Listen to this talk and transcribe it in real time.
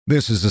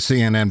This is a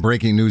CNN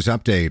breaking news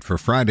update for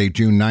Friday,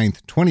 June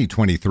 9th,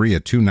 2023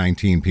 at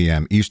 2:19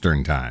 p.m.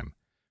 Eastern Time.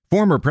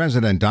 Former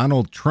President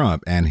Donald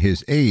Trump and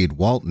his aide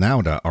Walt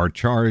Nauta are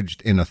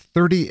charged in a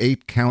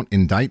 38-count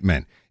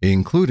indictment,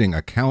 including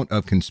a count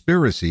of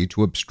conspiracy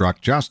to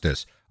obstruct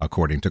justice,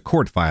 according to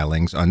court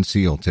filings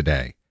unsealed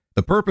today.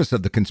 The purpose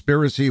of the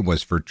conspiracy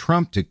was for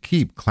Trump to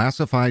keep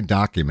classified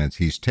documents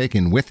he's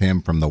taken with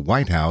him from the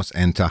White House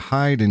and to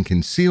hide and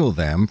conceal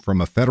them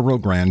from a federal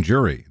grand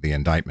jury, the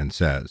indictment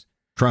says.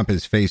 Trump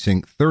is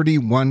facing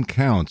 31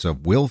 counts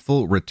of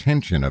willful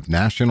retention of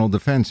national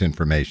defense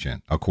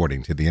information,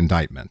 according to the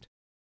indictment.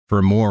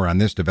 For more on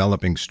this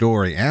developing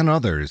story and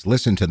others,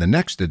 listen to the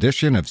next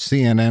edition of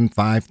CNN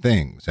 5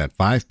 Things at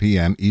 5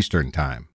 p.m. Eastern Time.